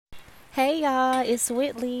Hey y'all, it's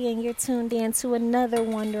Whitley, and you're tuned in to another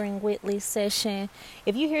Wondering Whitley session.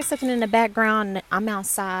 If you hear something in the background, I'm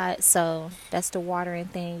outside, so that's the watering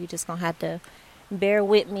thing. You're just gonna have to bear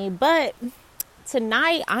with me. But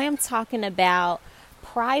tonight, I am talking about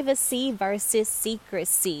privacy versus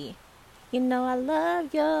secrecy. You know, I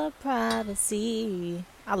love your privacy.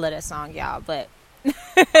 I love that song, y'all, but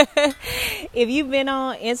if you've been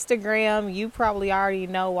on Instagram, you probably already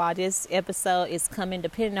know why this episode is coming,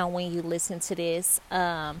 depending on when you listen to this.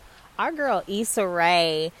 Our girl Issa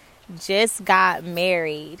Rae just got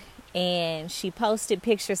married, and she posted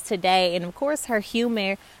pictures today. And of course, her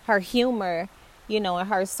humor, and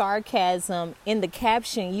her sarcasm in the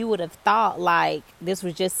caption, you would have thought like this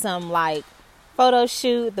was just some like photo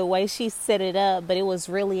shoot, the way she set it up, but it was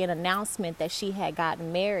really an announcement that she had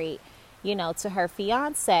gotten married, to her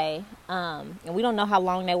fiance. And we don't know how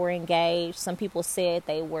long they were engaged. Some people said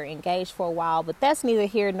they were engaged for a while, but that's neither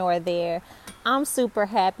here nor there. I'm super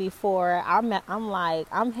happy for her.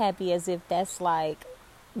 I'm happy as if that's like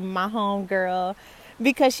my home girl,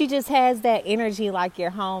 because she just has that energy like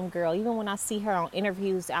your home girl. Even when I see her on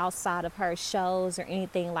interviews outside of her shows or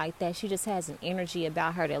anything like that, she just has an energy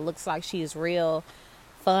about her that looks like she is real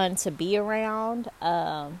fun to be around.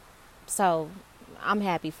 So I'm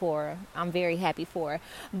happy for her. I'm very happy for her.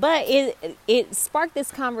 But it sparked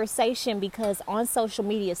this conversation because on social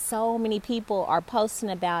media, so many people are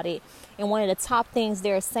posting about it. And one of the top things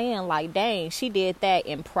they're saying, like, dang, she did that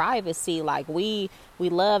in privacy. Like, we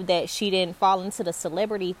love that she didn't fall into the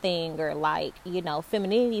celebrity thing, or like,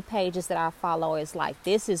 femininity pages that I follow is like,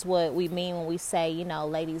 this is what we mean when we say,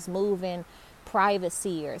 ladies move in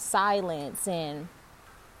privacy or silence. And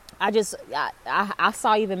I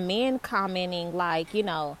saw even men commenting like,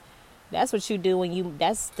 that's what you do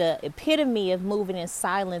that's the epitome of moving in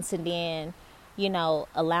silence, and then,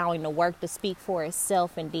 allowing the work to speak for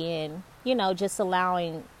itself, and then, just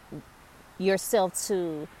allowing yourself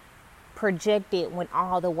to project it when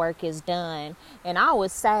all the work is done. And I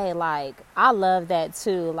would say, like, I love that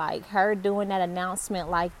too. Like, her doing that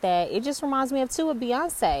announcement like that, it just reminds me of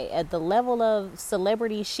Beyonce. At the level of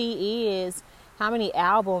celebrity she is, how many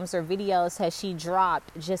albums or videos has she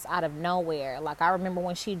dropped just out of nowhere? Like, I remember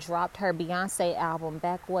when she dropped her Beyonce album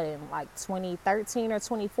back, in like 2013 or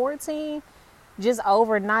 2014, just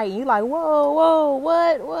overnight. You like, whoa,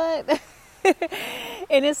 what?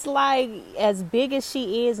 And it's like, as big as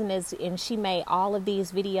she is, and she made all of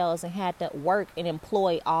these videos and had to work and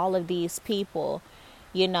employ all of these people,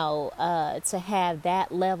 to have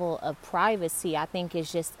that level of privacy, I think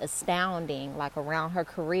is just astounding, like around her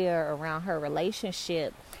career, around her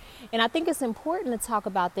relationship. And I think it's important to talk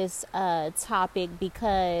about this topic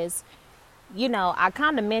because, I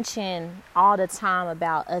kind of mention all the time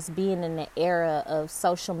about us being in the era of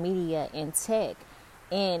social media and tech.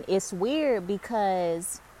 And it's weird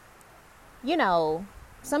because,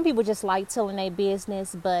 some people just like telling their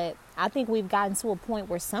business, but I think we've gotten to a point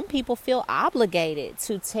where some people feel obligated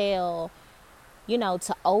to tell, to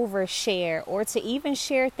overshare, or to even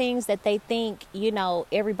share things that they think,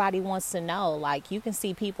 everybody wants to know. Like, you can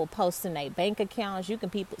see people posting their bank accounts. You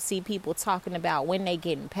can see people talking about when they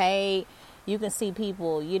getting paid. You can see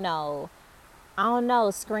people, I don't know,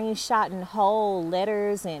 screenshotting whole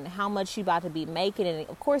letters and how much you about to be making. And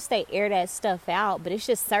of course they air that stuff out, but it's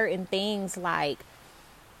just certain things like,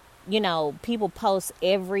 people post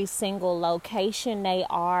every single location they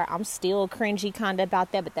are. I'm still cringy kind of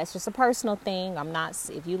about that, but that's just a personal thing. I'm not,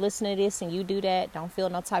 if you listen to this and you do that, don't feel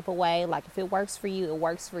no type of way. Like, if it works for you, it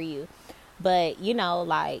works for you. But,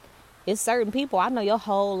 like, it's certain people, I know your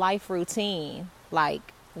whole life routine. Like,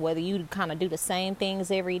 whether you kind of do the same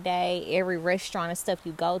things every day, every restaurant and stuff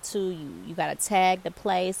you go to, you got to tag the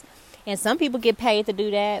place. And some people get paid to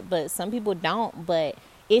do that, but some people don't. But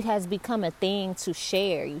it has become a thing to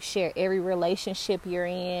share. You share every relationship you're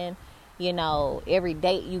in, every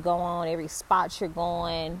date you go on, every spot you're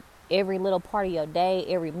going, every little part of your day,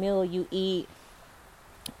 every meal you eat.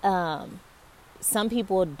 Some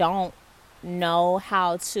people don't know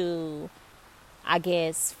how to, I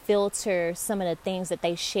guess, filter some of the things that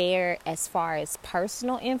they share as far as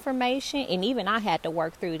personal information. And even I had to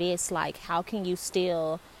work through this. Like, how can you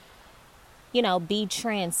still, be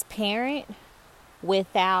transparent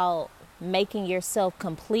without making yourself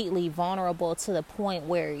completely vulnerable to the point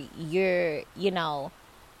where you're,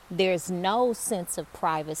 there's no sense of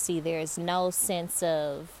privacy. There's no sense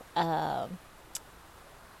of,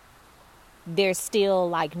 there's still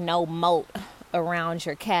like no moat around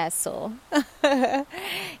your castle.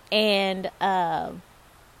 And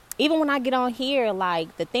even when I get on here,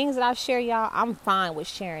 like, the things that I share, y'all, I'm fine with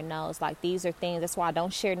sharing those. Like, these are things, that's why I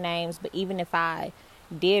don't share names. But even if I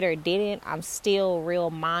did or didn't, I'm still real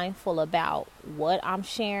mindful about what I'm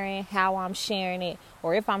sharing, how I'm sharing it,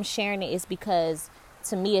 or if I'm sharing it, it's because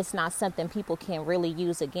to me it's not something people can really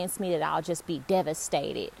use against me, that I'll just be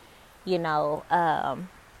devastated, you know.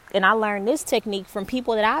 And I learned this technique from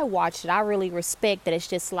people that I watch that I really respect, that it's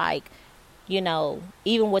just like, you know,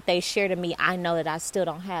 even what they share to me, I know that I still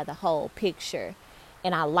don't have the whole picture.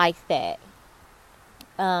 And I like that.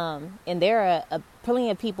 And there are plenty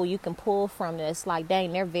of people you can pull from this. Like,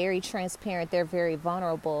 dang, they're very transparent. They're very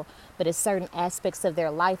vulnerable. But it's certain aspects of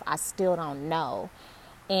their life I still don't know.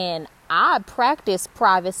 And I practice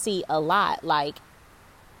privacy a lot. Like,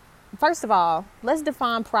 first of all, let's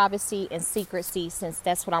define privacy and secrecy, since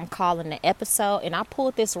that's what I'm calling the episode. And I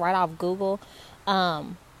pulled this right off Google,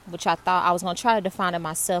 which I thought I was going to try to define it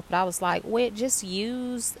myself. But I was like, wait, just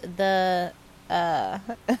use the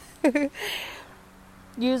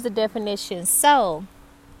use the definition. So,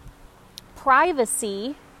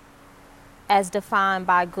 privacy, as defined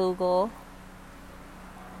by Google,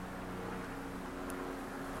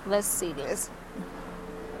 let's see this.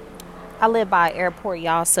 I live by an airport,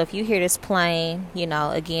 y'all, so if you hear this plane, you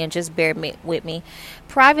know, again, just bear with me.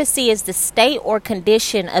 Privacy is the state or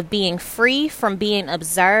condition of being free from being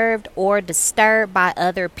observed or disturbed by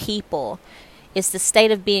other people. It's the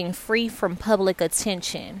state of being free from public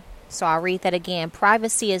attention. So I'll read that again.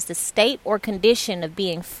 Privacy is the state or condition of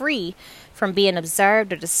being free from being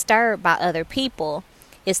observed or disturbed by other people.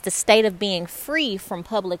 It's the state of being free from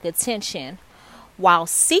public attention. While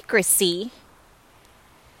secrecy,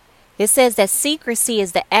 it says that secrecy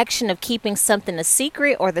is the action of keeping something a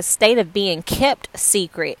secret or the state of being kept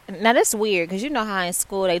secret. Now that's weird, because you know how in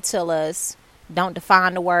school they tell us don't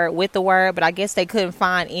define the word with the word, but I guess they couldn't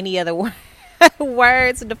find any other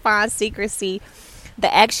words to define secrecy.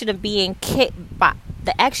 The action of being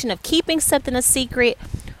the action of keeping something a secret,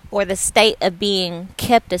 or the state of being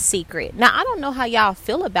kept a secret. Now, I don't know how y'all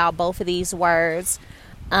feel about both of these words.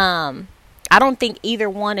 I don't think either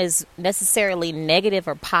one is necessarily negative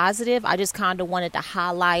or positive. I just kind of wanted to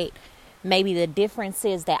highlight maybe the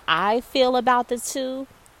differences that I feel about the two,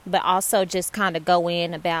 but also just kind of go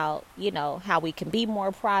in about, you know, how we can be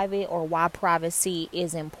more private or why privacy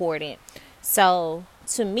is important. So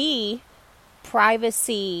to me,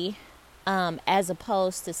 privacy, as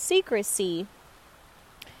opposed to secrecy,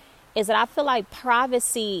 is that I feel like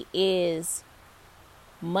privacy is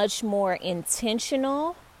much more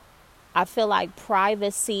intentional. I feel like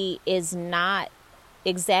privacy is not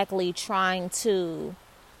exactly trying to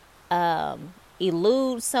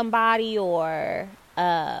elude somebody, or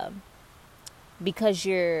because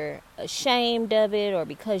you're ashamed of it, or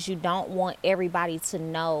because you don't want everybody to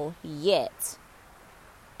know yet.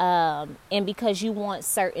 And because you want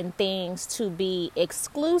certain things to be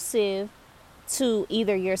exclusive to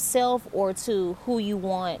either yourself or to who you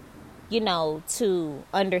want, you know, to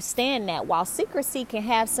understand that. While secrecy can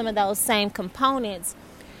have some of those same components,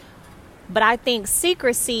 but I think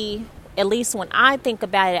secrecy, at least when I think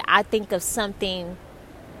about it, I think of somebody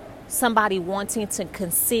wanting to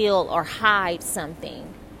conceal or hide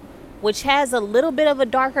something, which has a little bit of a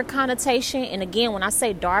darker connotation. And again, when I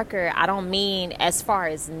say darker, I don't mean as far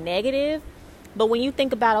as negative, but when you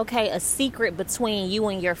think about, okay, a secret between you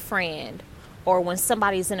and your friend, or when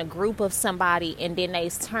somebody's in a group of somebody and then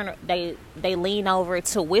they lean over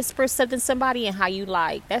to whisper something to somebody, and how you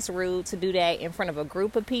like, that's rude to do that in front of a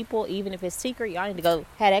group of people, even if it's secret. Y'all need to go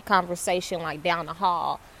have that conversation like down the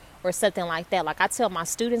hall or something like that. Like, I tell my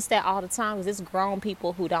students that all the time, because it's grown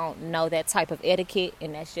people who don't know that type of etiquette,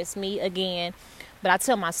 and that's just me again. But I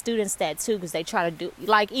tell my students that too, because they try to do,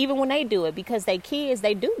 like, even when they do it, because they kids,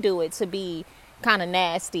 they do it to be kind of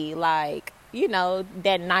nasty, like, you know,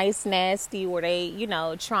 that nice nasty, where they, you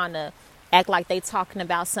know, trying to act like they talking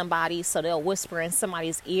about somebody, so they'll whisper in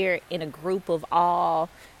somebody's ear in a group of all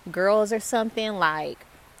girls or something, like,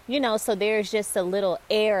 you know. So there's just a little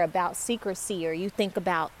air about secrecy, or you think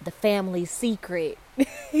about the family secret.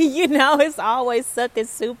 You know, it's always something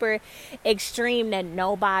super extreme that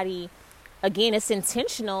nobody, again, it's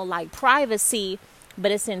intentional, like privacy,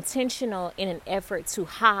 but it's intentional in an effort to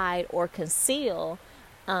hide or conceal.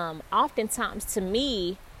 Oftentimes, to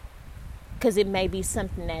me, because it may be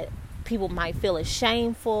something that people might feel is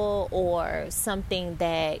shameful, or something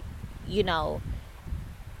that, you know,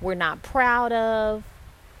 we're not proud of.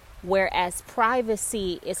 Whereas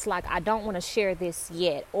privacy, it's like, I don't want to share this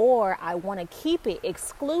yet, or I want to keep it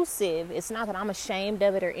exclusive. It's not that I'm ashamed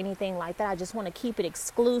of it or anything like that. I just want to keep it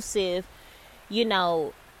exclusive, you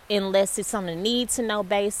know, unless it's on a need to know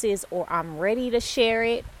basis, or I'm ready to share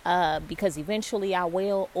it because eventually I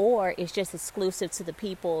will, or it's just exclusive to the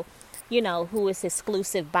people, you know, who it's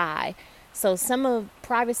exclusive by. So some of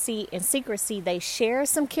privacy and secrecy, they share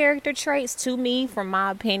some character traits to me, from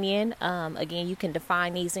my opinion. Again, you can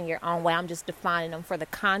define these in your own way. I'm just defining them for the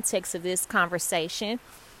context of this conversation.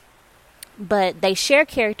 But they share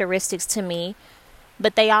characteristics to me,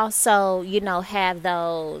 but they also, have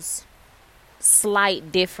those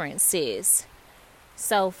slight differences.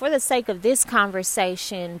 So for the sake of this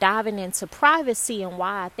conversation, diving into privacy and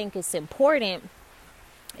why I think it's important,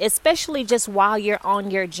 especially just while you're on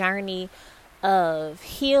your journey of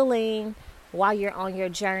healing, while you're on your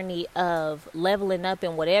journey of leveling up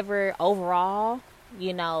in whatever overall,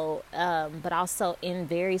 but also in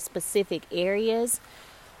very specific areas.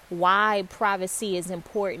 Why privacy is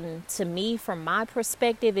important to me from my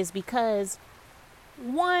perspective is because,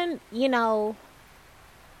 one,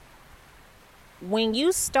 when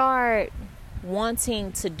you start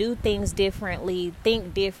wanting to do things differently,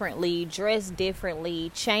 think differently, dress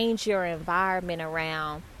differently, change your environment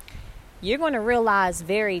around, you're going to realize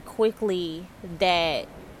very quickly that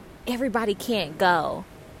everybody can't go.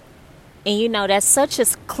 And that's such a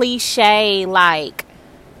cliche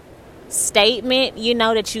statement,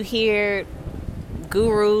 that you hear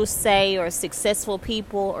gurus say or successful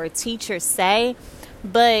people or teachers say,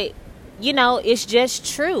 but it's just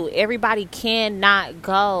true. Everybody cannot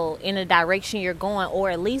go in a direction you're going,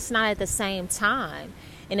 or at least not at the same time.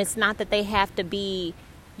 And it's not that you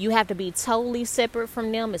have to be totally separate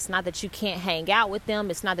from them. It's not that you can't hang out with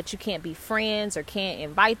them. It's not that you can't be friends or can't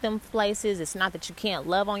invite them places. It's not that you can't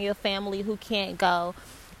love on your family who can't go.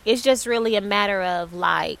 It's just really a matter of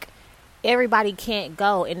everybody can't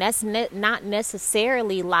go, and that's not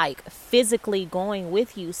necessarily physically going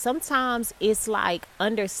with you. Sometimes it's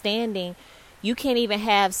understanding you can't even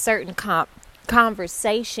have certain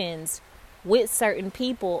conversations with certain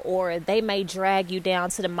people, or they may drag you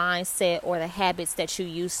down to the mindset or the habits that you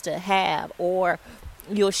used to have, or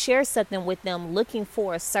you'll share something with them looking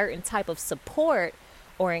for a certain type of support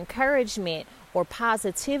or encouragement or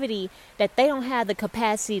positivity that they don't have the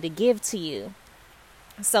capacity to give to you.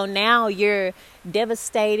 So now you're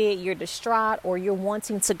devastated, you're distraught, or you're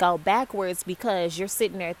wanting to go backwards because you're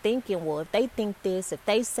sitting there thinking, well, if they think this, if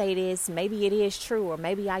they say this, maybe it is true, or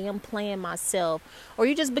maybe I am playing myself. Or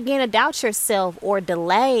you just begin to doubt yourself or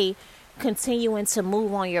delay continuing to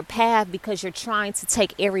move on your path because you're trying to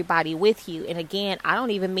take everybody with you. And again, I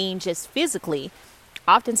don't even mean just physically.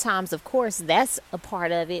 Oftentimes, of course, that's a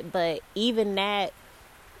part of it, but even that,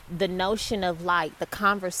 the notion of the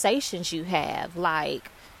conversations you have,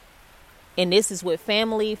 and this is with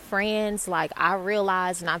family, friends, I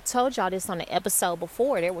realized, and I've told y'all this on the episode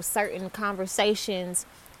before, there were certain conversations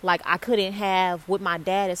I couldn't have with my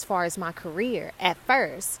dad as far as my career at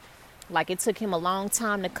first. It took him a long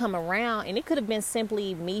time to come around, and it could have been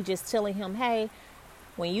simply me just telling him, hey,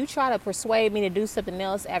 when you try to persuade me to do something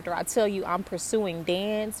else after I tell you I'm pursuing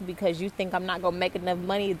dance because you think I'm not going to make enough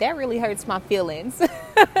money, that really hurts my feelings.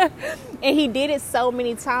 And he did it so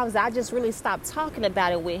many times that I just really stopped talking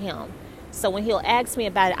about it with him. So when he'll ask me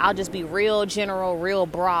about it, I'll just be real general, real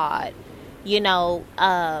broad,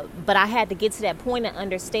 but I had to get to that point and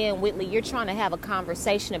understand, Whitley, you're trying to have a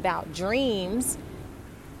conversation about dreams.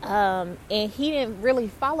 And he didn't really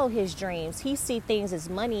follow his dreams. He sees things as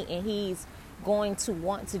money, and he's going to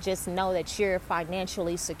want to just know that you're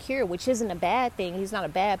financially secure, which isn't a bad thing. He's not a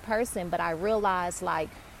bad person, but I realized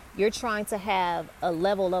you're trying to have a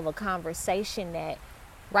level of a conversation that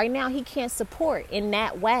right now he can't support in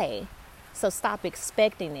that way. So stop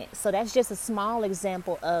expecting it. So that's just a small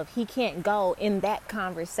example of he can't go in that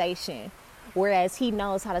conversation, whereas he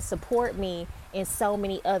knows how to support me in so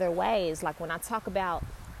many other ways. When I talk about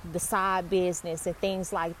the side business and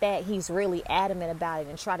things like that, he's really adamant about it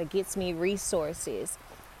and try to get me resources,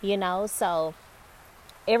 so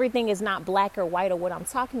everything is not black or white or what I'm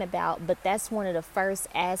talking about, but that's one of the first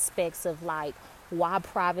aspects of why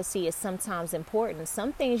privacy is sometimes important.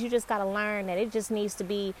 Some things you just got to learn that it just needs to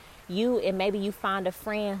be you, and maybe you find a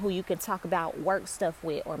friend who you can talk about work stuff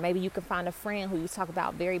with, or maybe you can find a friend who you talk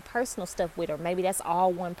about very personal stuff with, or maybe that's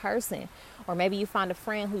all one person, or maybe you find a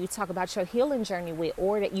friend who you talk about your healing journey with,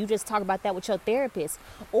 or that you just talk about that with your therapist,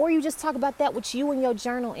 or you just talk about that with you and your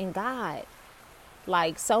journal and God.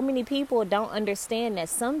 So many people don't understand that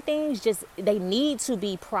some things they need to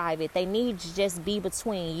be private. They need to just be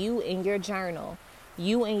between you and your journal,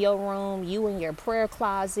 you in your room, you in your prayer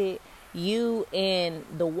closet, you in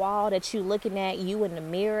the wall that you looking at, you in the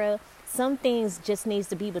mirror. Some things just needs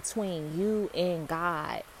to be between you and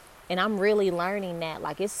God. And I'm really learning that.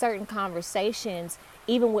 It's certain conversations,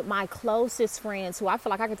 even with my closest friends who I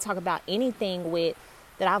feel like I could talk about anything with,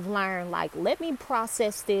 that I've learned, let me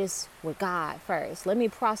process this with God first. Let me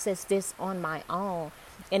process this on my own.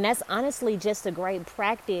 And that's honestly just a great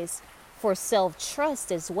practice for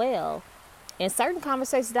self-trust as well. In certain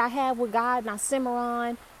conversations that I have with God and I simmer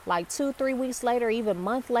on, like 2-3 weeks later, even a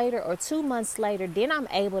month later or 2 months later, then I'm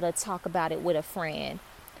able to talk about it with a friend.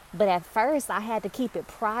 But at first I had to keep it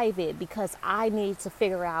private because I needed to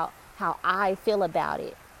figure out how I feel about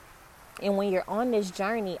it. And when you're on this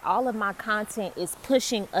journey, all of my content is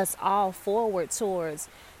pushing us all forward towards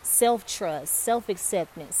self-trust,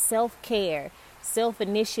 self-acceptance, self-care,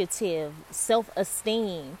 self-initiative,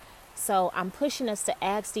 self-esteem. So I'm pushing us to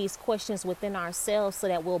ask these questions within ourselves so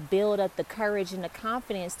that we'll build up the courage and the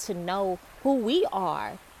confidence to know who we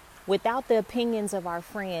are without the opinions of our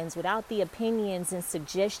friends, without the opinions and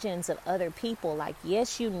suggestions of other people. Like,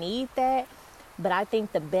 yes, you need that. But I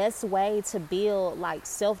think the best way to build like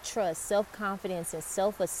self-trust, self-confidence, and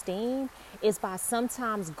self-esteem is by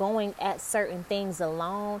sometimes going at certain things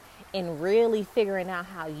alone and really figuring out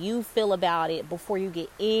how you feel about it before you get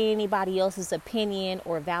anybody else's opinion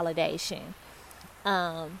or validation.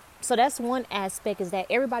 So that's one aspect, is that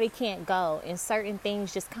everybody can't go, and certain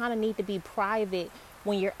things just kind of need to be private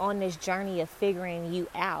when you're on this journey of figuring you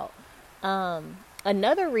out.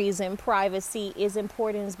 Another reason privacy is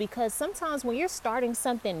important is because sometimes when you're starting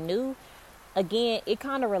something new, again, it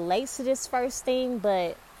kind of relates to this first thing,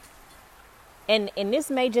 but and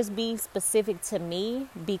this may just be specific to me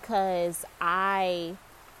because I'm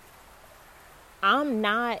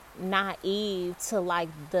not naive to like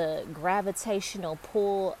the gravitational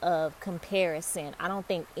pull of comparison. I don't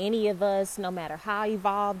think any of us, no matter how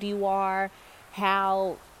evolved you are,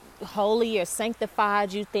 how holy or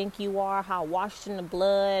sanctified you think you are, how washed in the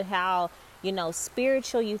blood, how,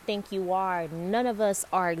 spiritual you think you are, none of us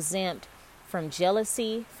are exempt from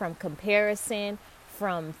jealousy, from comparison,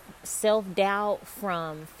 from self-doubt,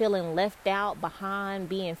 from feeling left out behind,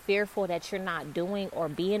 being fearful that you're not doing or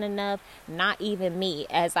being enough. Not even me,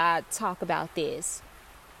 as I talk about this.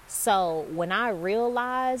 So when I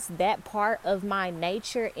realize that part of my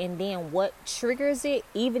nature and then what triggers it,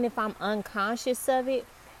 even if I'm unconscious of it,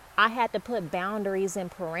 I had to put boundaries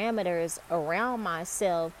and parameters around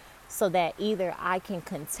myself so that either I can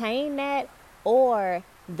contain that, or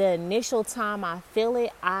the initial time I feel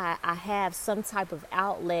it, I have some type of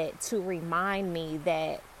outlet to remind me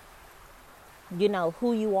that,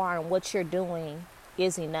 who you are and what you're doing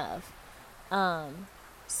is enough.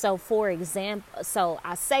 So for example,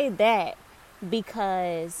 I say that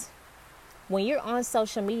because when you're on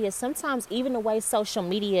social media, sometimes even the way social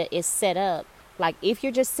media is set up, like if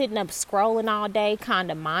you're just sitting up scrolling all day kind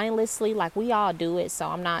of mindlessly, like we all do it, so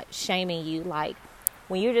I'm not shaming you. Like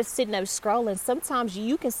when you're just sitting up scrolling, sometimes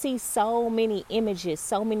you can see so many images,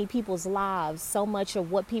 so many people's lives, so much of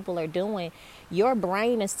what people are doing. Your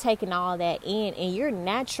brain is taking all that in, and you're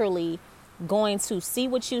naturally going to see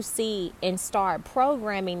what you see and start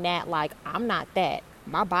programming that, like, I'm not that.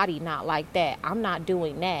 My body not like that. I'm not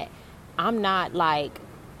doing that. I'm not like,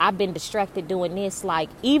 I've been distracted doing this. Like,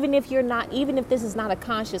 even if this is not a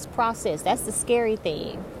conscious process, that's the scary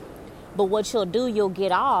thing. But what you'll do, you'll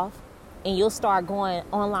get off and you'll start going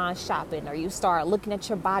online shopping, or you start looking at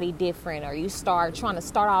your body different, or you start trying to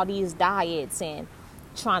start all these diets and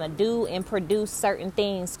trying to do and produce certain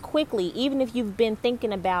things quickly, even if you've been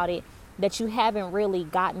thinking about it, that you haven't really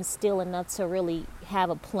gotten still enough to really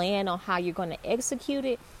have a plan on how you're going to execute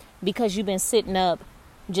it, because you've been sitting up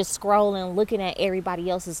just scrolling, looking at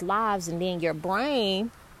everybody else's lives. And then your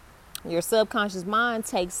brain, your subconscious mind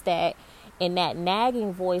takes that, and that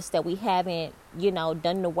nagging voice that we haven't,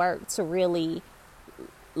 done the work to really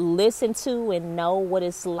listen to and know what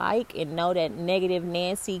it's like, and know that negative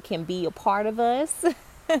Nancy can be a part of us.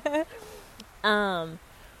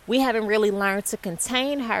 We haven't really learned to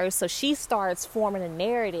contain her, so she starts forming a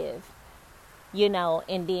narrative,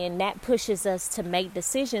 and then that pushes us to make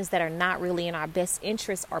decisions that are not really in our best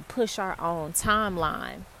interest or push our own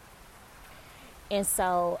timeline. And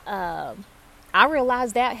so I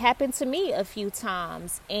realized that happened to me a few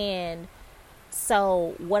times. And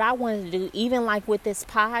so what I wanted to do, even like with this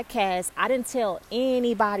podcast, I didn't tell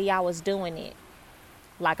anybody I was doing it.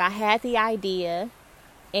 Like, I had the idea,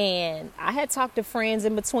 and I had talked to friends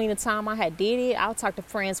in between the time I had did it. I would talk to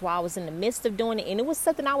friends while I was in the midst of doing it. And it was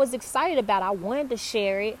something I was excited about. I wanted to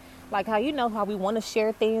share it. Like how we want to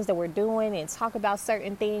share things that we're doing and talk about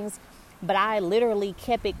certain things. But I literally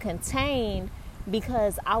kept it contained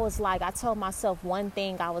because I was like, I told myself one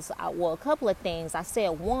thing. A couple of things. I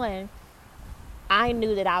said, one, I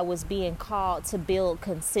knew that I was being called to build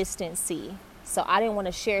consistency. So I didn't want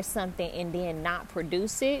to share something and then not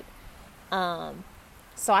produce it.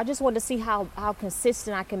 So I just wanted to see how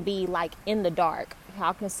consistent I can be, like in the dark,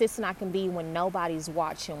 how consistent I can be when nobody's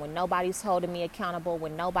watching, when nobody's holding me accountable,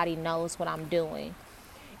 when nobody knows what I'm doing.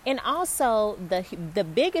 And also the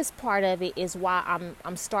biggest part of it is why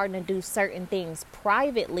I'm starting to do certain things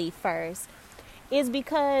privately first is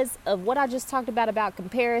because of what I just talked about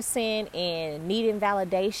comparison and needing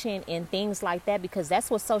validation and things like that, because that's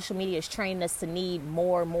what social media is training us to need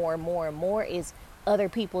more is other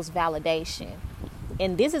people's validation.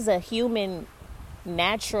 And this is a human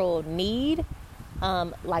natural need,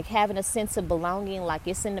 like having a sense of belonging, like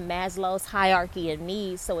it's in the Maslow's hierarchy of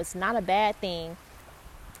needs. So it's not a bad thing,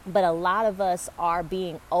 but a lot of us are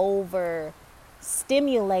being over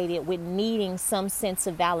stimulated with needing some sense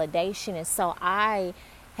of validation. And so I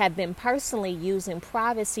have been personally using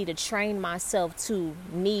privacy to train myself to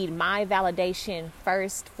need my validation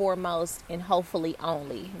first, foremost, and hopefully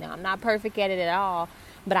only. Now, I'm not perfect at it at all,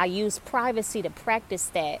 but I use privacy to practice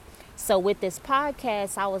that. So with this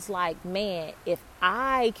podcast, I was like, man, if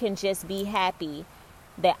I can just be happy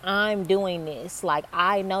that I'm doing this, like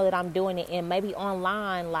I know that I'm doing it, and maybe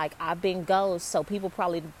online, like I've been ghost, so people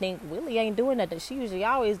probably think Willie ain't doing nothing, she usually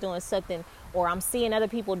always doing something, or I'm seeing other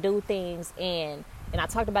people do things, and I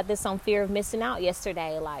talked about this on Fear of Missing Out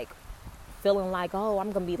yesterday, like feeling like, oh,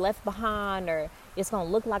 I'm gonna be left behind, or it's gonna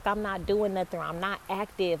look like I'm not doing nothing, or I'm not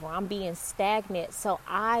active, or I'm being stagnant. So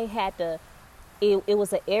I had to, it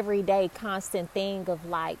was an everyday constant thing of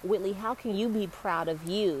like, Whitley, how can you be proud of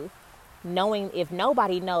you knowing if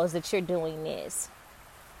nobody knows that you're doing this?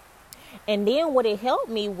 And then what it helped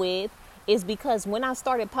me with is because when I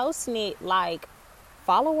started posting it, like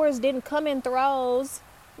followers didn't come in throws.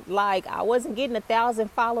 Like I wasn't getting 1,000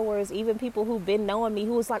 followers, even people who've been knowing me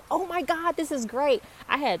who was like, oh my God, this is great.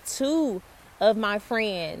 I had 2 of my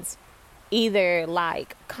friends either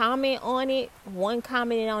like comment on it, one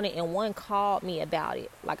commented on it, and one called me about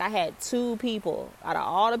it. Like I had 2 people out of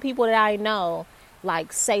all the people that I know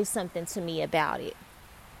like say something to me about it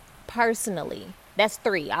personally. That's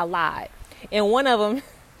 3. I lied. And one of them,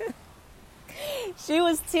 she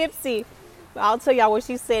was tipsy. I'll tell y'all what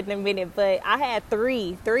she said in a minute. But I had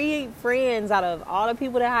three friends out of all the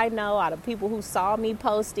people that I know, out of people who saw me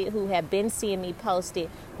post it, who have been seeing me post it,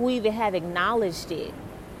 who even have acknowledged it.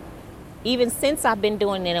 Even since I've been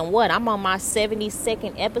doing it, and I'm on my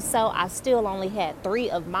 72nd episode, I still only had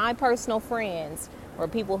 3 of my personal friends, or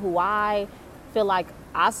people who I feel like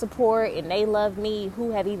I support and they love me,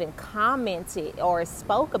 who have even commented or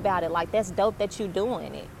spoke about it. Like, that's dope that you're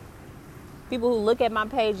doing it. People who look at my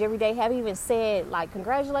page every day haven't even said like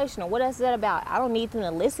congratulations or what is that about. I don't need them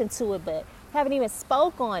to listen to it, but haven't even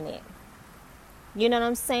spoke on it. You know what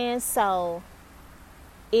I'm saying? So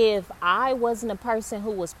if I wasn't a person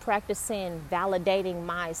who was practicing validating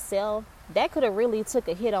myself, that could have really took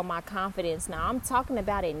a hit on my confidence. Now I'm talking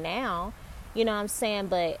about it now, you know what I'm saying?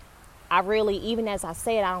 But I really, even as I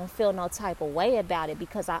say it, I don't feel no type of way about it,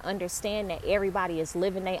 because I understand that everybody is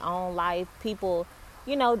living their own life. People,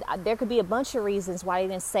 you know, there could be a bunch of reasons why they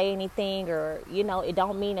didn't say anything, or, you know, it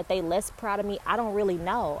don't mean that they less proud of me. I don't really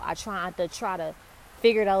know. I try to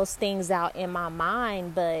figure those things out in my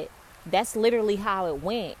mind, but that's literally how it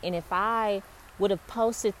went. And if I would have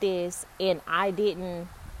posted this and I didn't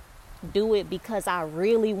do it because I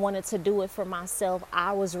really wanted to do it for myself,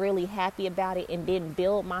 I was really happy about it and didn't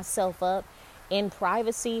build myself up in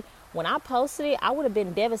privacy, when I posted it, I would have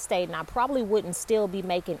been devastated, and I probably wouldn't still be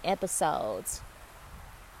making episodes.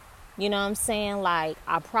 You know what I'm saying? Like,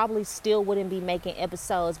 I probably still wouldn't be making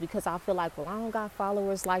episodes because I feel like, well, I don't got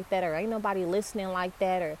followers like that, or ain't nobody listening like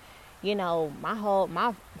that, or, you know,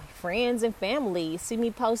 my friends and family see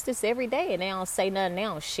me post this every day and they don't say nothing, they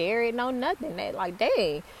don't share it, no nothing. They like,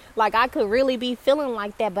 dang, like I could really be feeling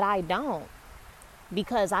like that, but I don't,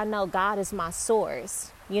 because I know God is my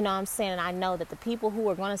source. You know what I'm saying? And I know that the people who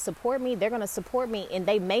are going to support me, they're going to support me, and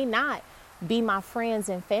they may not be my friends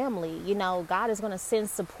and family. You know, God is going to send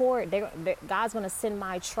support. God's going to send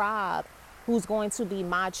my tribe, who's going to be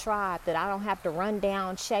my tribe, that I don't have to run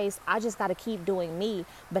down, chase. I just got to keep doing me.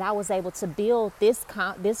 But I was able to build this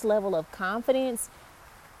level of confidence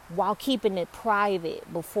while keeping it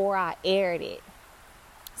private before I aired it.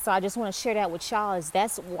 So I just want to share that with y'all.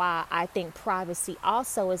 That's why I think privacy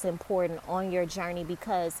also is important on your journey,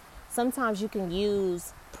 because sometimes you can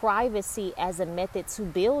use privacy as a method to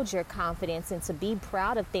build your confidence and to be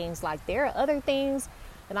proud of things. Like, there are other things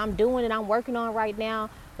that I'm doing and I'm working on right now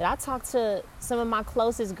that I talk to some of my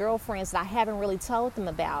closest girlfriends that I haven't really told them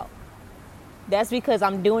about. That's because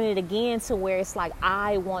I'm doing it again to where it's like,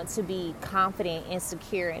 I want to be confident and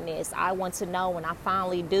secure in this. I want to know when I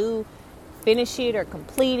finally do finish it or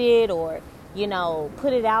complete it, or, you know,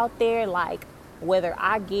 put it out there, like whether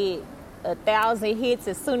I get 1,000 hits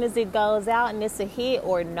as soon as it goes out and it's a hit,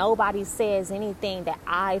 or nobody says anything that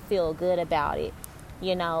I feel good about it,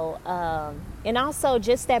 you know. And also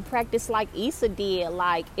just that practice like Issa did,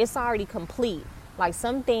 like it's already complete. Like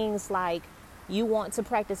some things, like you want to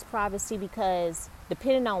practice privacy because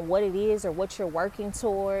depending on what it is or what you're working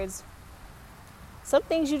towards, some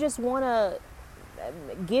things you just want to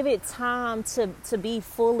give it time to be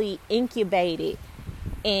fully incubated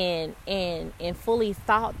and fully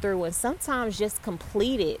thought through, and sometimes just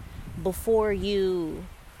complete it before you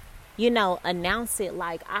announce it.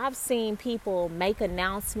 Like I've seen people make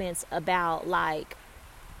announcements about, like,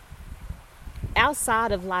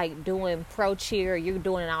 outside of like doing pro cheer, you're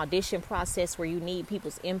doing an audition process where you need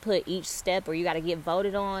people's input each step, or you got to get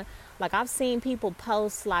voted on. Like I've seen people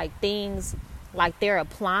post like things like they're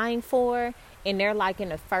applying for, and they're like in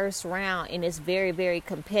the first round and it's very, very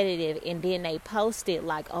competitive, and then they post it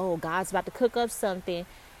like, oh, God's about to cook up something,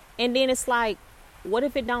 and then it's like, what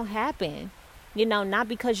if it don't happen? Not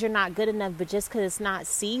because you're not good enough, but just because it's not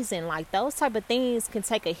seasoned. Like those type of things can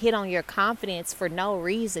take a hit on your confidence for no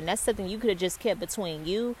reason. That's something you could have just kept between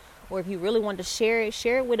you, or if you really wanted to share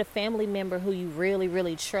it with a family member who you really,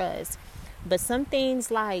 really trust. But some things,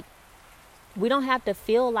 like, we don't have to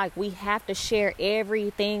feel like we have to share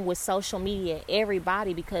everything with social media,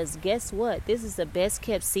 everybody, because guess what? This is the best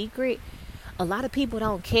kept secret. A lot of people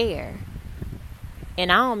don't care. And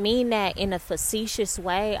I don't mean that in a facetious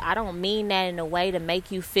way. I don't mean that in a way to make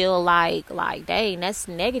you feel like, dang, that's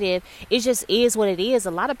negative. It just is what it is.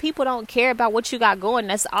 A lot of people don't care about what you got going.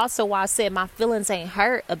 That's also why I said my feelings ain't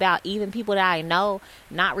hurt about even people that I know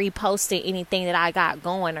not reposting anything that I got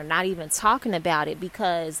going, or not even talking about it,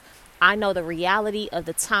 because I know the reality of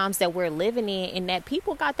the times that we're living in, and that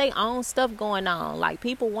people got their own stuff going on. Like,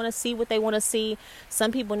 people want to see what they want to see.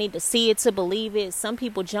 Some people need to see it to believe it. Some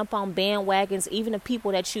people jump on bandwagons, even the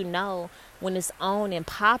people that you know, when it's on and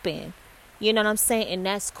popping. You know what I'm saying? And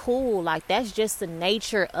that's cool. Like, that's just the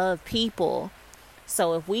nature of people.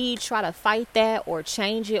 So if we try to fight that or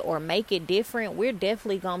change it or make it different, we're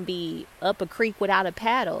definitely going to be up a creek without a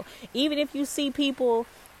paddle. Even if you see people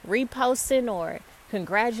reposting or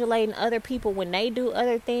congratulating other people when they do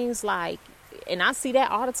other things, like, and I see that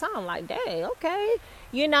all the time, like, dang, okay,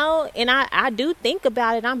 and I do think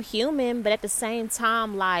about it. I'm human, but at the same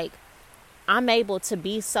time, like, I'm able to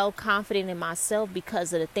be so confident in myself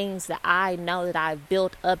because of the things that I know that I've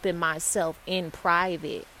built up in myself in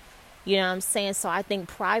private. You know what I'm saying? So I think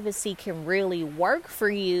privacy can really work for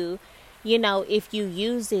you, if you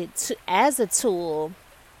use it as a tool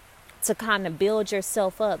to kind of build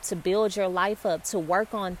yourself up, to build your life up, to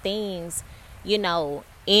work on things,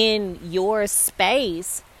 in your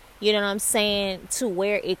space, you know what I'm saying, to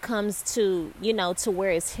where it comes to, to where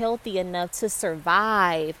it's healthy enough to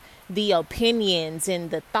survive the opinions and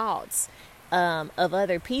the thoughts of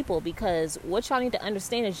other people. Because what y'all need to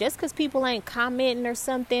understand is, just because people ain't commenting or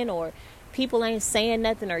something, or people ain't saying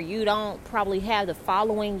nothing, or you don't probably have the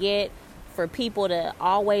following yet for people to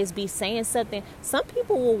always be saying something, some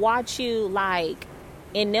people will watch you, like,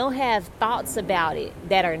 and they'll have thoughts about it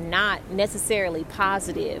that are not necessarily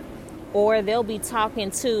positive. Or they'll be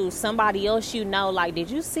talking to somebody else, like, did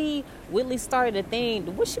you see Whitley started a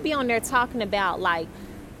thing? What she be on there talking about? Like,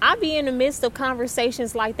 I be in the midst of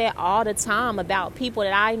conversations like that all the time about people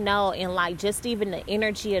that I know, and like just even the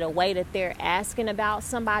energy of the way that they're asking about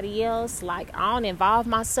somebody else. Like, I don't involve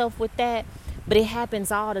myself with that, but it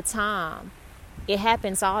happens all the time. It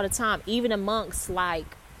happens all the time, even amongst like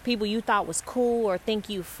people you thought was cool or think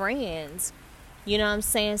you friends. You know what I'm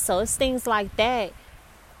saying? So it's things like that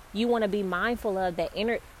you want to be mindful of, that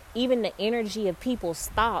even the energy of people's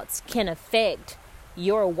thoughts can affect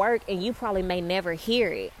your work, and you probably may never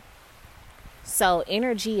hear it. So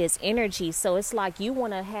energy is energy. So it's like you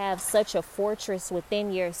want to have such a fortress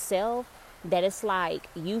within yourself that it's like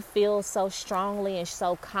you feel so strongly and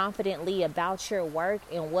so confidently about your work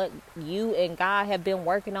and what you and God have been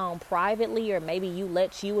working on privately, or maybe you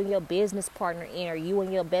let you and your business partner in, or you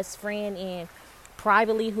and your best friend in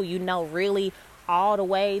privately, who really all the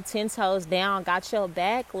way 10 toes down got your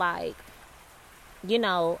back. Like,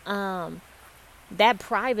 that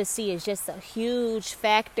privacy is just a huge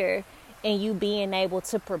factor in you being able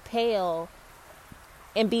to propel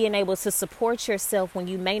and being able to support yourself when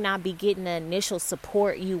you may not be getting the initial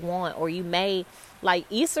support you want. Or you may, like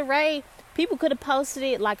Issa Rae, people could have posted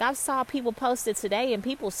it. Like, I saw people post it today and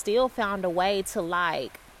people still found a way to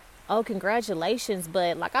like, oh, congratulations.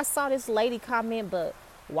 But like, I saw this lady comment, but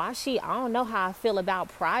why I don't know how I feel about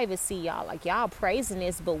privacy, y'all. Like, y'all praising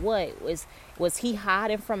this, but what was he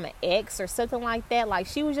hiding from an ex or something like that? Like,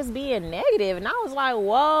 she was just being negative. And I was like,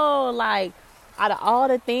 whoa, like, out of all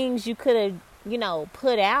the things you could have,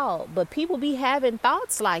 put out. But people be having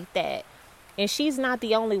thoughts like that. And she's not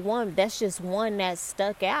the only one. That's just one that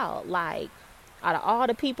stuck out. Like, out of all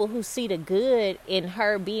the people who see the good in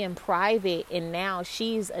her being private and now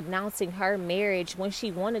she's announcing her marriage when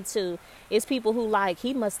she wanted to, it's people who like,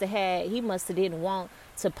 he must have didn't want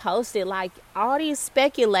to post it. Like, all these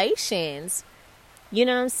speculations, you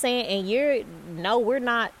know what I'm saying? And we're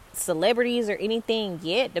not celebrities or anything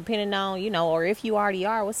yet, depending on, or if you already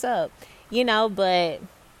are, what's up? But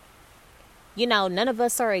none of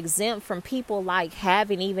us are exempt from people like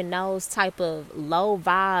having even those type of low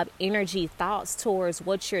vibe energy thoughts towards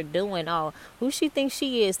what you're doing. Oh, who she thinks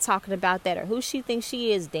she is talking about that, or who she thinks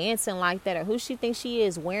she is dancing like that, or who she thinks she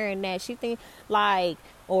is wearing that. She think like,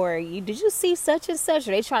 or did you see such and such?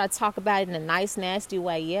 Or they try to talk about it in a nice, nasty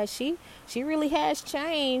way. Yeah, she really has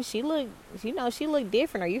changed. She looked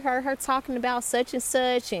different. Or you heard her talking about such and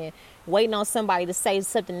such and waiting on somebody to say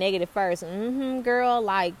something negative first. Girl,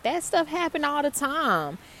 like that stuff happen all the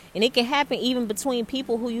time. And it can happen even between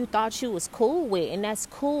people who you thought you was cool with. And that's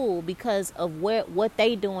cool because of what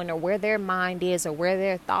they doing or where their mind is or where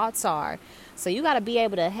their thoughts are. So you got to be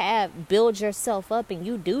able to build yourself up, and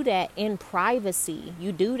you do that in privacy.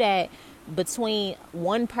 You do that between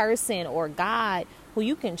one person or God who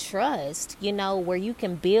you can trust, where you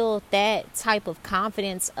can build that type of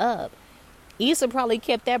confidence up. Issa probably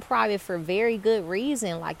kept that private for very good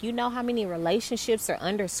reason. Like, how many relationships are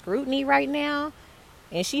under scrutiny right now?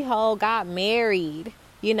 And she got married,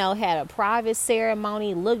 had a private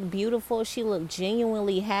ceremony, looked beautiful. She looked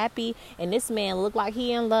genuinely happy. And this man looked like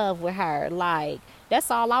he in love with her. Like,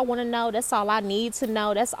 that's all I want to know. That's all I need to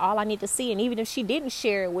know. That's all I need to see. And even if she didn't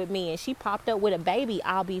share it with me and she popped up with a baby,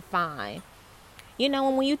 I'll be fine.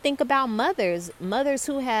 And when you think about mothers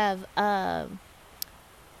who have,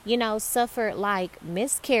 suffered like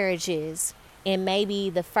miscarriages, and maybe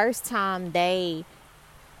the first time they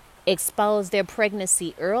expose their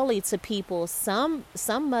pregnancy early to people, some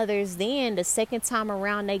mothers, then the second time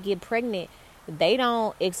around they get pregnant, they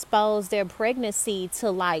don't expose their pregnancy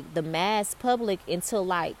to like the mass public until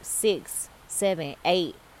like 6, 7,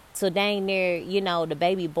 8, so dang near the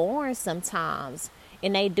baby born sometimes.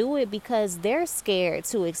 And they do it because they're scared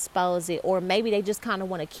to expose it, or maybe they just kind of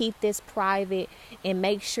want to keep this private and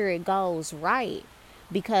make sure it goes right.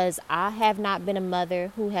 Because I have not been a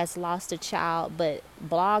mother who has lost a child, but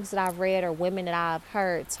blogs that I've read or women that I've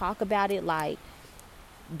heard talk about it, like,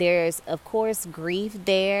 there's, of course, grief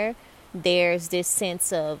there. There's this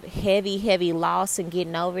sense of heavy loss and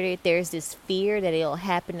getting over it. There's this fear that it'll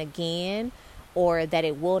happen again, or that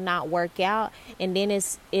it will not work out. And then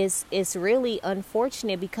it's really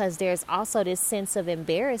unfortunate because there's also this sense of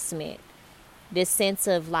embarrassment, this sense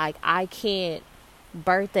of like, I can't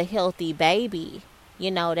birth a healthy baby,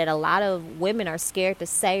 that a lot of women are scared to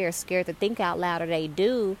say or scared to think out loud, or they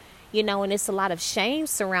do, and it's a lot of shame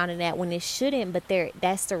surrounding that when it shouldn't, but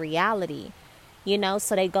that's the reality,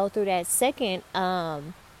 so they go through that second,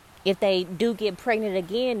 if they do get pregnant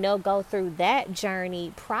again, they'll go through that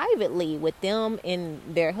journey privately with them and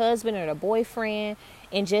their husband or their boyfriend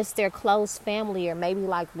and just their close family, or maybe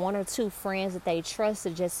like one or two friends that they trust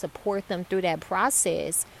to just support them through that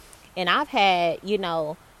process. And I've had,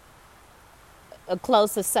 a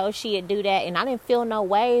close associate do that, and I didn't feel no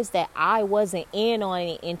ways that I wasn't in on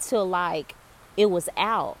it until like it was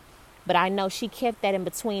out. But I know she kept that in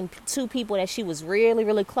between two people that she was really,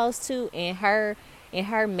 really close to, and her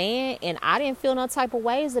man, and I didn't feel no type of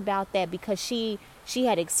ways about that because she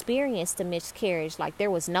had experienced a miscarriage. Like,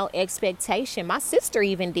 there was no expectation. My sister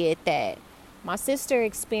even did that. My sister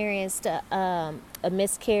experienced a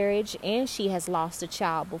miscarriage, and she has lost a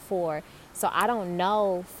child before. So I don't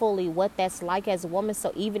know fully what that's like as a woman.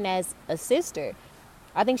 So even as a sister,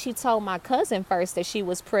 I think she told my cousin first that she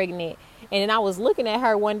was pregnant. And then I was looking at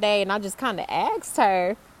her one day and I just kind of asked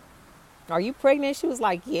her, "Are you pregnant?" She was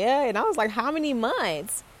like, "Yeah." And I was like, "How many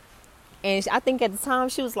months?" And I think at the time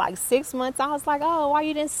she was like 6 months. I was like, "Oh, why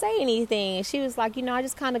you didn't say anything?" And she was like, "I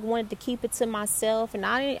just kind of wanted to keep it to myself." And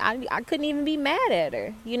I couldn't even be mad at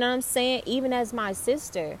her. You know what I'm saying? Even as my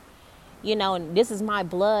sister, and this is my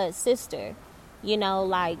blood sister,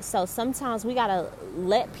 like, so sometimes we got to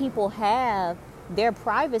let people have their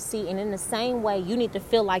privacy. And in the same way, you need to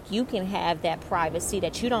feel like you can have that privacy,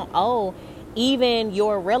 that you don't owe even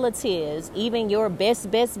your relatives, even your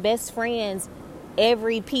best friends,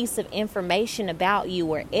 every piece of information about you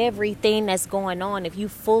or everything that's going on if you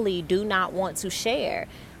fully do not want to share.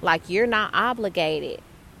 Like, you're not obligated.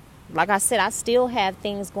 Like I said, I still have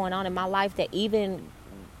things going on in my life that even,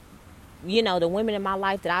 the women in my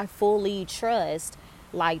life that I fully trust,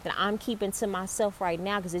 like that I'm keeping to myself right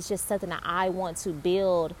now, because it's just something that I want to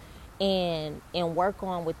build and work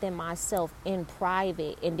on within myself in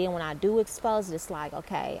private. And then when I do expose it, it's like,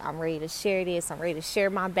 okay, I'm ready to share this. I'm ready to share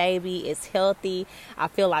my baby. It's healthy. I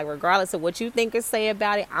feel like regardless of what you think or say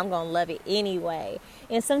about it, I'm going to love it anyway.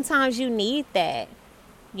 And sometimes you need that,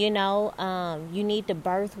 you need to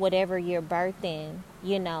birth whatever you're birthing,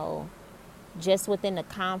 just within the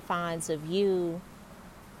confines of you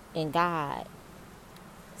and God.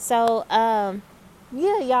 So,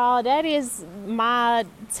 yeah, y'all, that is my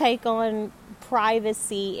take on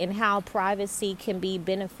privacy and how privacy can be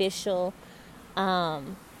beneficial,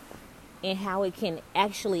 and how it can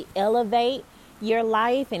actually elevate your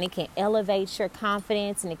life, and it can elevate your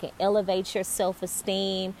confidence, and it can elevate your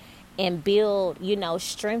self-esteem and build,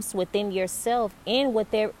 strengths within yourself, and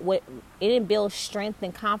it builds strength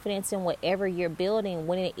and confidence in whatever you're building.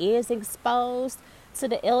 When it is exposed to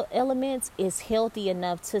the elements, is healthy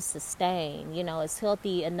enough to sustain, it's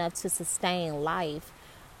healthy enough to sustain life,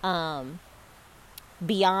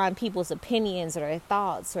 beyond people's opinions or their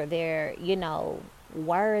thoughts or their,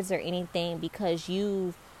 words or anything, because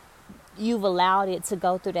you've allowed it to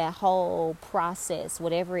go through that whole process,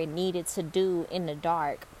 whatever it needed to do in the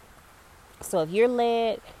dark. So if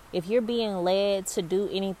you're being led to do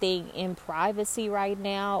anything in privacy right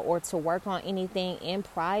now, or to work on anything in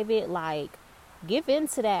private, like, give in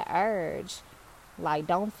to that urge. Like,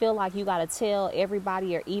 don't feel like you got to tell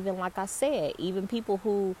everybody, or even, like I said, even people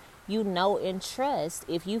who you know and trust.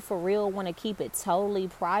 If you for real want to keep it totally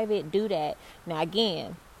private, do that. Now,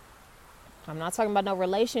 again, I'm not talking about no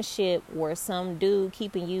relationship where some dude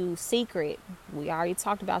keeping you secret. We already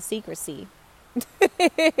talked about secrecy.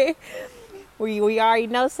 We already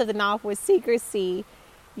know something off with secrecy,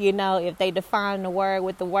 if they define the word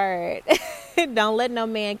with the word. Don't let no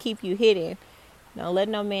man keep you hidden. Don't let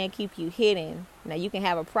no man keep you hidden. Now, you can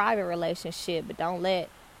have a private relationship, but don't let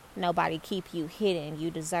nobody keep you hidden.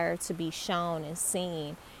 You deserve to be shown and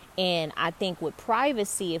seen. And I think with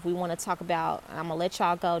privacy, if we want to talk about, I'm going to let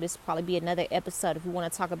y'all go, this will probably be another episode. If we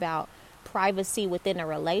want to talk about privacy within a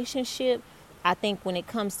relationship, I think when it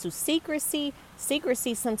comes to secrecy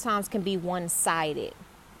sometimes can be one-sided.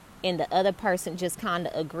 And the other person just kind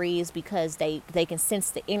of agrees because they can sense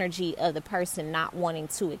the energy of the person not wanting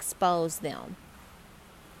to expose them.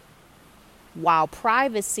 While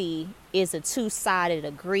privacy is a two-sided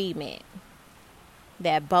agreement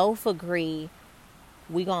that both agree,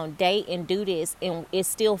 we're going to date and do this, and it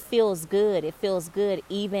still feels good. It feels good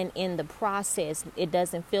even in the process. It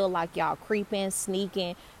doesn't feel like y'all creeping,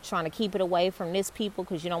 sneaking, trying to keep it away from this people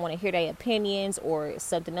because you don't want to hear their opinions, or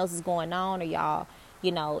something else is going on, or y'all,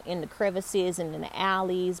 in the crevices and in the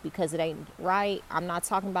alleys because it ain't right. I'm not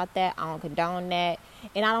talking about that. I don't condone that.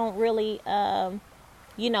 And I don't really,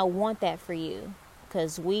 want that for you,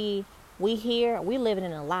 because we living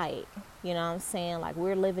in the light. You know what I'm saying? Like,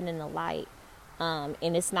 we're living in the light. And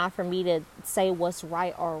it's not for me to say what's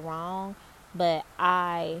right or wrong, but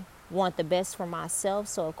I want the best for myself.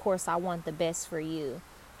 So of course I want the best for you.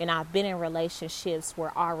 And I've been in relationships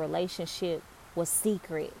where our relationship was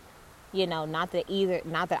secret. Not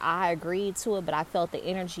that I agreed to it, but I felt the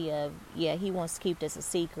energy of, yeah, he wants to keep this a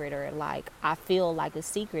secret, or like, I feel like a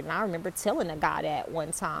secret. And I remember telling a guy that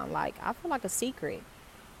one time, like, I feel like a secret.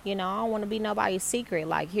 I don't want to be nobody's secret.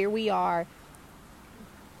 Like, here we are,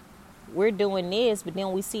 we're doing this, but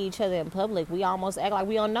then we see each other in public, we almost act like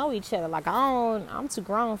we don't know each other. Like, I'm too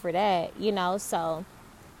grown for that, so,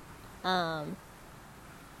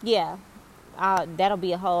 yeah, that'll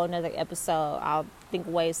be a whole another episode. I'll think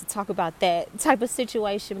of ways to talk about that type of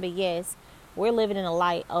situation. But yes, we're living in a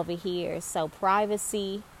light over here. So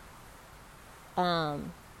privacy,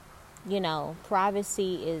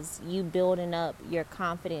 privacy is you building up your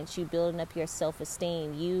confidence, you building up your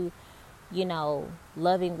self-esteem, you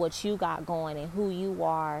loving what you got going and who you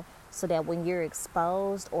are, so that when you're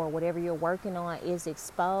exposed, or whatever you're working on is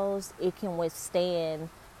exposed, it can withstand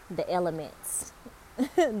the elements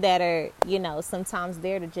that are, sometimes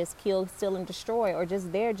there to just kill, steal, and destroy, or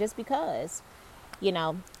just there just because,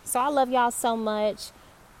 So I love y'all so much.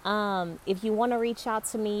 If you want to reach out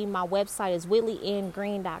to me, my website is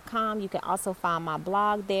whitleyngreen.com. You can also find my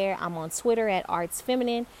blog there. I'm on Twitter at Arts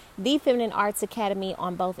Feminine, The Feminine Arts Academy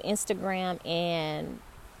on both Instagram and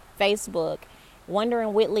Facebook.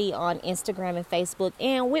 Wondering Whitley on Instagram and Facebook,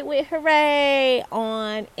 and Whit Hooray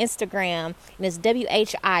on Instagram. And it's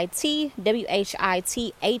WHITHURRAY.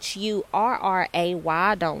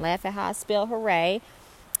 Don't laugh at how I spell hooray.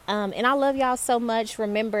 And I love y'all so much.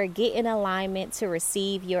 Remember, get in alignment to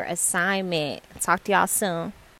receive your assignment. Talk to y'all soon.